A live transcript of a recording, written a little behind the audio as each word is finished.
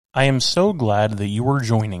I am so glad that you are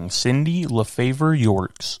joining Cindy LaFavor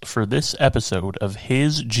Yorks for this episode of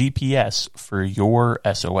His GPS for Your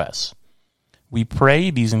SOS. We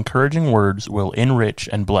pray these encouraging words will enrich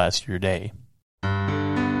and bless your day.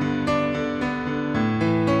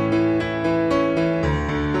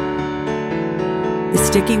 The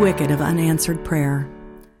sticky wicket of unanswered prayer.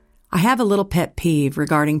 I have a little pet peeve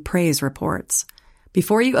regarding praise reports.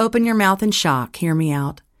 Before you open your mouth in shock, hear me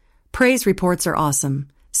out. Praise reports are awesome.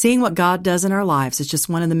 Seeing what God does in our lives is just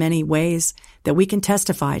one of the many ways that we can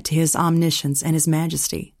testify to His omniscience and His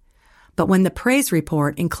majesty. But when the praise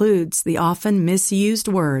report includes the often misused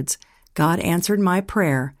words, God answered my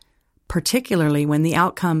prayer, particularly when the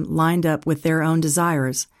outcome lined up with their own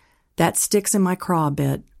desires, that sticks in my craw a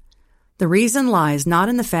bit. The reason lies not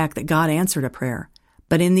in the fact that God answered a prayer,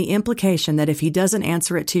 but in the implication that if He doesn't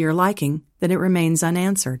answer it to your liking, then it remains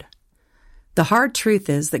unanswered. The hard truth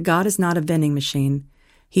is that God is not a vending machine.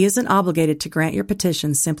 He isn't obligated to grant your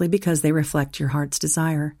petitions simply because they reflect your heart's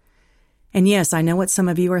desire. And yes, I know what some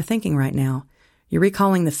of you are thinking right now. You're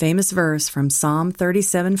recalling the famous verse from Psalm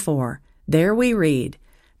 37:4. There we read,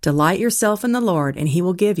 "Delight yourself in the Lord, and He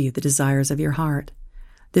will give you the desires of your heart."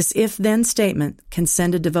 This if-then statement can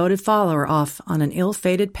send a devoted follower off on an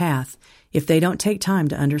ill-fated path if they don't take time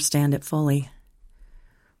to understand it fully.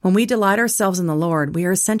 When we delight ourselves in the Lord, we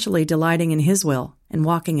are essentially delighting in His will and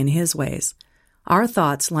walking in His ways. Our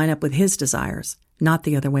thoughts line up with His desires, not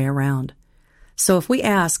the other way around. So if we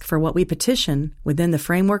ask for what we petition within the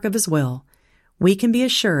framework of His will, we can be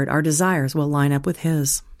assured our desires will line up with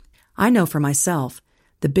His. I know for myself,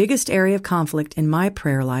 the biggest area of conflict in my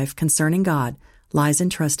prayer life concerning God lies in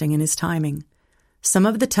trusting in His timing. Some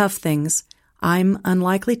of the tough things I'm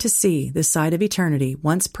unlikely to see this side of eternity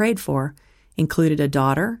once prayed for included a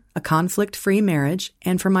daughter, a conflict-free marriage,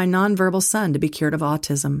 and for my nonverbal son to be cured of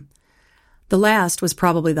autism. The last was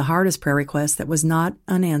probably the hardest prayer request that was not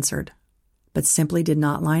unanswered, but simply did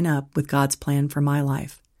not line up with God's plan for my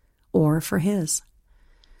life, or for His.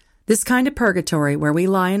 This kind of purgatory where we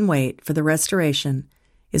lie in wait for the restoration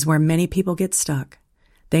is where many people get stuck.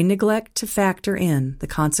 They neglect to factor in the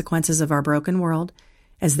consequences of our broken world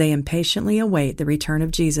as they impatiently await the return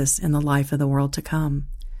of Jesus in the life of the world to come.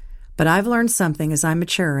 But I've learned something as I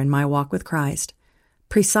mature in my walk with Christ.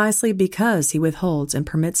 Precisely because He withholds and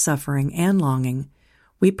permits suffering and longing,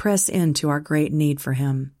 we press into our great need for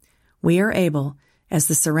Him. We are able, as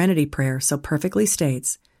the Serenity Prayer so perfectly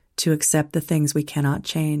states, to accept the things we cannot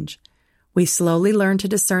change. We slowly learn to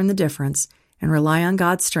discern the difference and rely on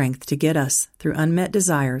God's strength to get us through unmet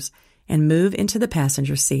desires and move into the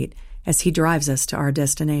passenger seat as He drives us to our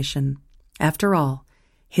destination. After all,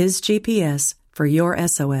 His GPS for your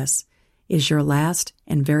SOS is your last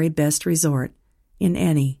and very best resort in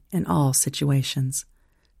any and all situations.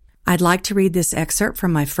 I'd like to read this excerpt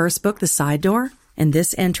from my first book, The Side Door, and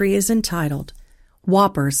this entry is entitled,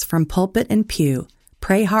 Whoppers from Pulpit and Pew,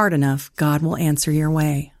 Pray Hard Enough, God Will Answer Your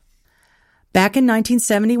Way. Back in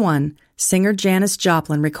 1971, singer Janis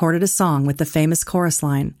Joplin recorded a song with the famous chorus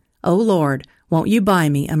line, "Oh Lord, won't you buy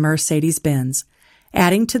me a Mercedes-Benz?"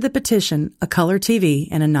 adding to the petition a color TV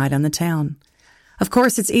and a night on the town. Of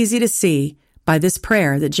course, it's easy to see by this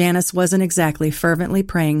prayer that Janis wasn't exactly fervently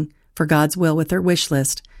praying for God's will with her wish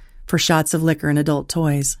list for shots of liquor and adult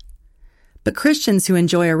toys. But Christians who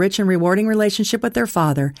enjoy a rich and rewarding relationship with their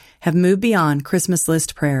Father have moved beyond Christmas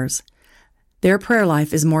list prayers. Their prayer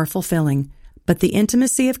life is more fulfilling, but the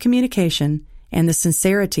intimacy of communication and the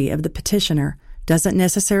sincerity of the petitioner doesn't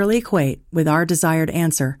necessarily equate with our desired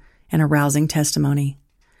answer and a rousing testimony.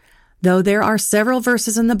 Though there are several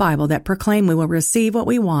verses in the Bible that proclaim we will receive what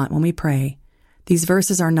we want when we pray, these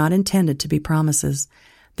verses are not intended to be promises.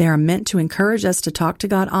 They are meant to encourage us to talk to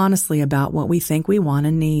God honestly about what we think we want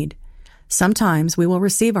and need. Sometimes we will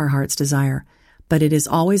receive our heart's desire, but it is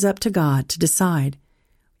always up to God to decide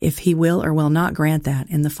if He will or will not grant that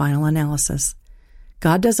in the final analysis.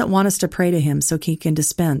 God doesn't want us to pray to Him so He can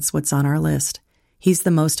dispense what's on our list. He's the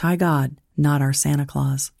Most High God, not our Santa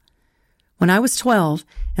Claus. When I was 12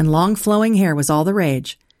 and long flowing hair was all the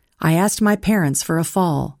rage, I asked my parents for a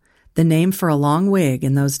fall, the name for a long wig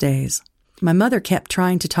in those days. My mother kept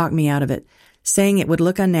trying to talk me out of it, saying it would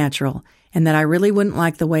look unnatural and that I really wouldn't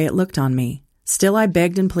like the way it looked on me. Still, I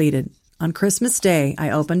begged and pleaded. On Christmas Day, I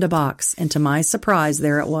opened a box, and to my surprise,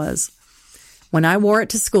 there it was. When I wore it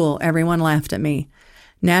to school, everyone laughed at me.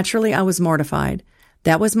 Naturally, I was mortified.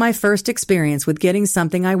 That was my first experience with getting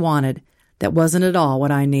something I wanted that wasn't at all what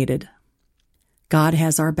I needed. God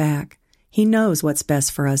has our back. He knows what's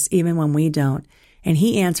best for us even when we don't, and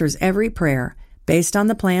He answers every prayer based on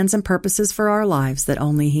the plans and purposes for our lives that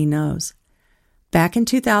only He knows. Back in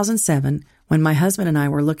 2007, When my husband and I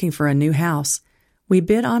were looking for a new house, we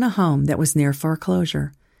bid on a home that was near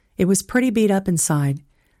foreclosure. It was pretty beat up inside.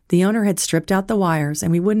 The owner had stripped out the wires,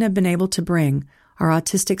 and we wouldn't have been able to bring our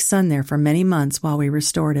autistic son there for many months while we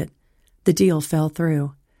restored it. The deal fell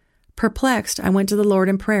through. Perplexed, I went to the Lord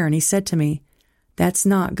in prayer, and he said to me, "That's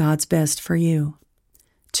not God's best for you."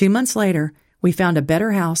 2 months later, we found a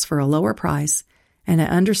better house for a lower price, and I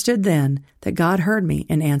understood then that God heard me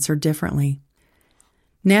and answered differently.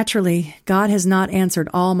 Naturally, God has not answered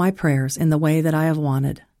all my prayers in the way that I have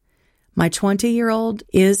wanted. My 20-year-old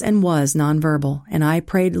is and was nonverbal, and I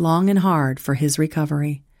prayed long and hard for his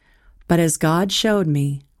recovery. But as God showed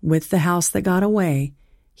me, with the house that got away,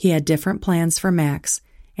 he had different plans for Max,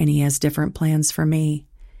 and he has different plans for me.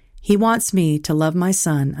 He wants me to love my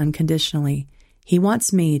son unconditionally. He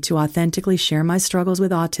wants me to authentically share my struggles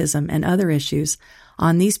with autism and other issues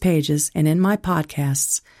on these pages and in my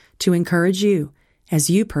podcasts to encourage you as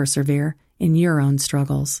you persevere in your own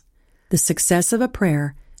struggles. The success of a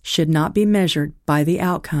prayer should not be measured by the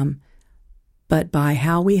outcome, but by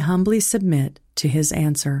how we humbly submit to his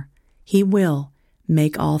answer. He will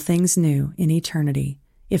make all things new in eternity,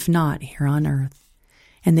 if not here on earth.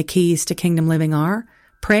 And the keys to kingdom living are: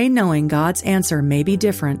 pray knowing God's answer may be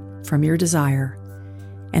different from your desire.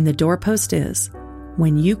 And the doorpost is,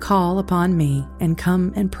 when you call upon me and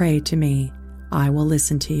come and pray to me, I will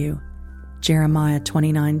listen to you. Jeremiah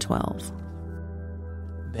 29:12.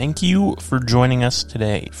 Thank you for joining us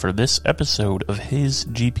today for this episode of His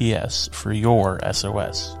GPS for your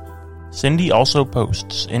SOS. Cindy also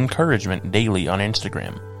posts encouragement daily on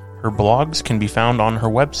Instagram. Her blogs can be found on her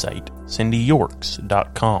website,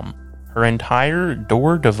 cindyyorks.com. Her entire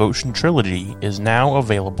Door Devotion trilogy is now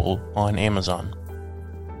available on Amazon.